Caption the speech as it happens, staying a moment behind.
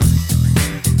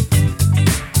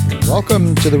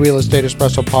Welcome to the Real Estate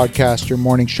Espresso Podcast, your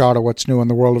morning shot of what's new in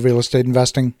the world of real estate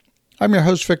investing. I'm your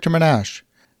host, Victor Menashe.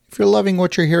 If you're loving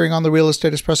what you're hearing on the Real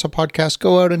Estate Espresso Podcast,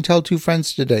 go out and tell 2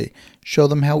 friends today. Show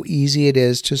them how easy it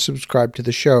is to subscribe to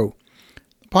the show.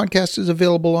 The podcast is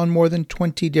available on more than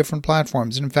 20 different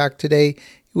platforms. And in fact, today it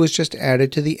was just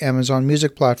added to the Amazon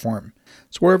Music platform.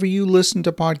 So wherever you listen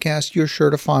to podcasts, you're sure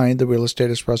to find the Real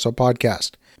Estate Espresso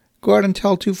Podcast. Go out and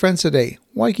tell 2 friends today.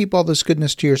 Why keep all this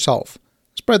goodness to yourself?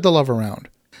 Spread the love around.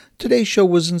 Today's show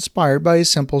was inspired by a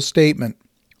simple statement.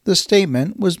 The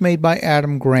statement was made by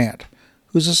Adam Grant,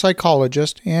 who's a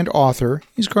psychologist and author.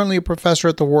 He's currently a professor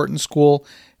at the Wharton School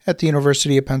at the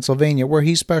University of Pennsylvania, where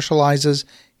he specializes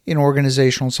in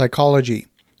organizational psychology.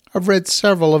 I've read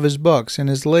several of his books, and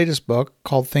his latest book,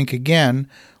 called Think Again,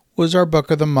 was our book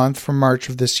of the month for March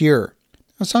of this year.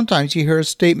 Now, sometimes you hear a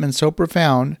statement so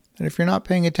profound that if you're not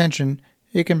paying attention,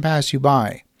 it can pass you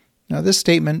by. Now, this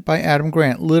statement by Adam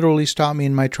Grant literally stopped me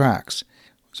in my tracks.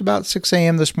 It was about 6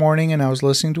 a.m. this morning, and I was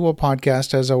listening to a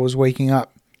podcast as I was waking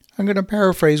up. I'm going to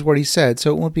paraphrase what he said,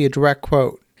 so it won't be a direct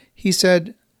quote. He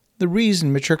said, "The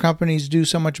reason mature companies do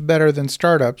so much better than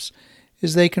startups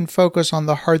is they can focus on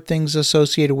the hard things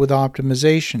associated with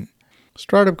optimization.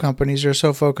 Startup companies are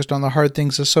so focused on the hard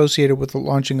things associated with the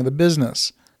launching of the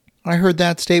business." I heard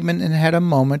that statement and had a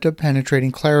moment of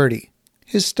penetrating clarity.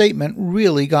 His statement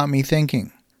really got me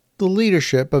thinking. The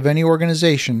leadership of any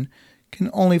organization can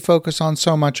only focus on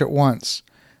so much at once.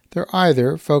 They're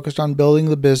either focused on building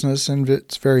the business and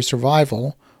its very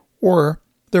survival, or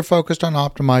they're focused on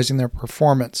optimizing their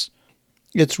performance.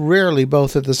 It's rarely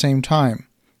both at the same time.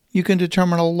 You can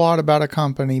determine a lot about a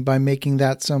company by making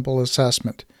that simple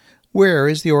assessment. Where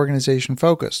is the organization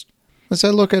focused? As I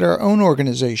look at our own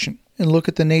organization and look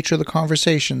at the nature of the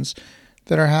conversations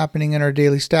that are happening in our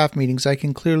daily staff meetings, I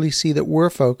can clearly see that we're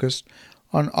focused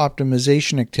on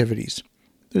optimization activities.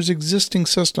 There's existing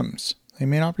systems. They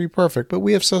may not be perfect, but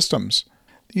we have systems.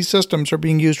 These systems are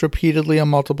being used repeatedly on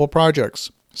multiple projects.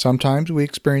 Sometimes we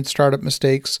experience startup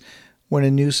mistakes when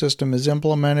a new system is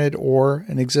implemented or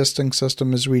an existing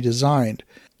system is redesigned.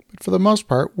 But for the most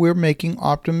part, we're making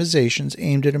optimizations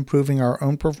aimed at improving our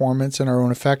own performance and our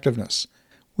own effectiveness.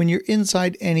 When you're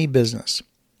inside any business,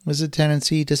 there's a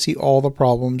tendency to see all the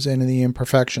problems and the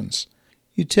imperfections.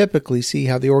 You typically see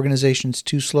how the organization's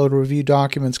too slow to review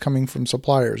documents coming from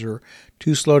suppliers, or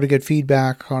too slow to get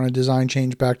feedback on a design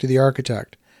change back to the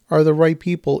architect. Are the right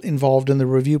people involved in the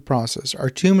review process? Are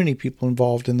too many people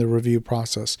involved in the review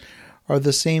process? Are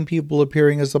the same people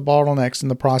appearing as the bottlenecks in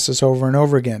the process over and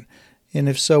over again? And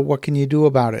if so, what can you do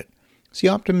about it? See,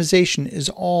 optimization is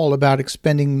all about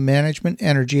expending management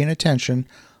energy and attention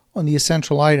on the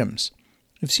essential items.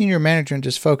 If senior management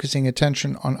is focusing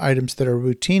attention on items that are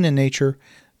routine in nature,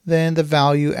 then the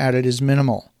value added is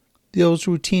minimal. Those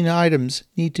routine items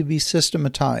need to be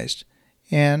systematized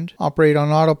and operate on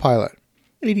autopilot.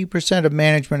 80% of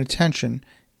management attention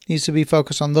needs to be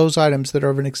focused on those items that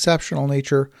are of an exceptional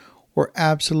nature or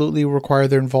absolutely require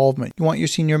their involvement. You want your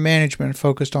senior management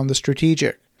focused on the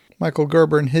strategic. Michael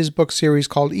Gerber, in his book series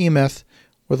called E-Myth,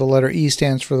 where the letter E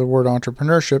stands for the word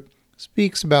entrepreneurship,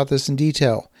 speaks about this in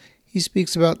detail. He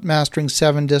speaks about mastering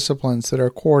 7 disciplines that are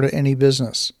core to any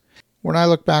business. When I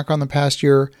look back on the past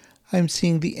year, I'm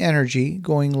seeing the energy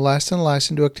going less and less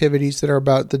into activities that are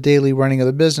about the daily running of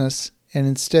the business, and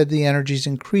instead the energy is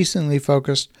increasingly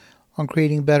focused on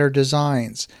creating better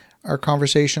designs. Our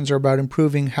conversations are about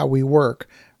improving how we work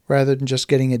rather than just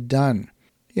getting it done.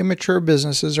 Immature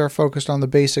businesses are focused on the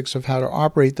basics of how to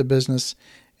operate the business,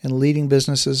 and leading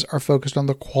businesses are focused on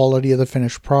the quality of the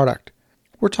finished product.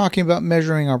 We're talking about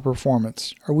measuring our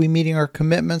performance. Are we meeting our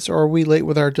commitments, or are we late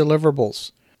with our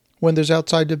deliverables? When there's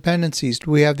outside dependencies, do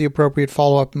we have the appropriate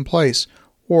follow-up in place?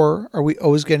 Or are we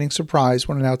always getting surprised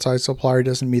when an outside supplier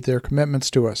doesn't meet their commitments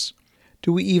to us?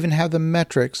 Do we even have the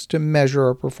metrics to measure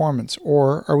our performance,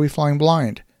 or are we flying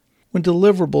blind? When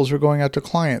deliverables are going out to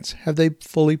clients, have they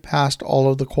fully passed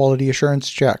all of the quality assurance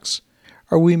checks?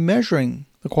 Are we measuring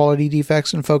the quality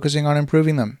defects and focusing on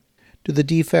improving them? Do the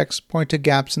defects point to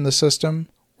gaps in the system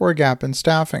or a gap in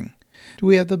staffing? Do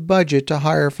we have the budget to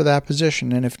hire for that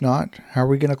position? And if not, how are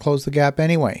we going to close the gap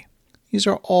anyway? These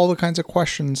are all the kinds of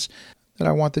questions that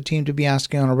I want the team to be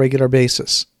asking on a regular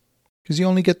basis, because you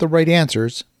only get the right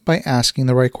answers by asking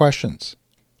the right questions.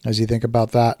 As you think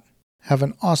about that, have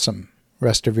an awesome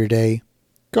rest of your day.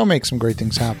 Go make some great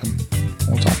things happen.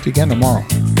 We'll talk to you again tomorrow.